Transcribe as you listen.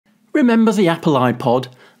Remember the Apple iPod?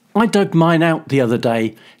 I dug mine out the other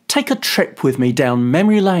day. Take a trip with me down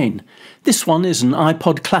memory lane. This one is an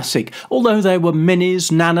iPod Classic, although there were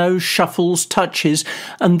Minis, Nanos, Shuffles, Touches,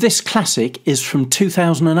 and this Classic is from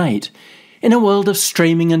 2008. In a world of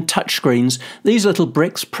streaming and touchscreens, these little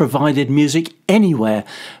bricks provided music anywhere,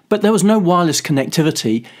 but there was no wireless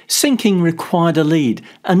connectivity. Syncing required a lead,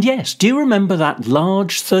 and yes, do you remember that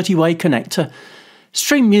large 30-way connector?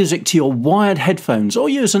 Stream music to your wired headphones or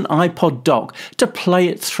use an iPod dock to play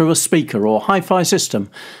it through a speaker or hi-fi system.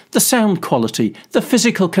 The sound quality, the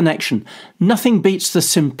physical connection, nothing beats the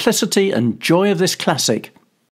simplicity and joy of this classic.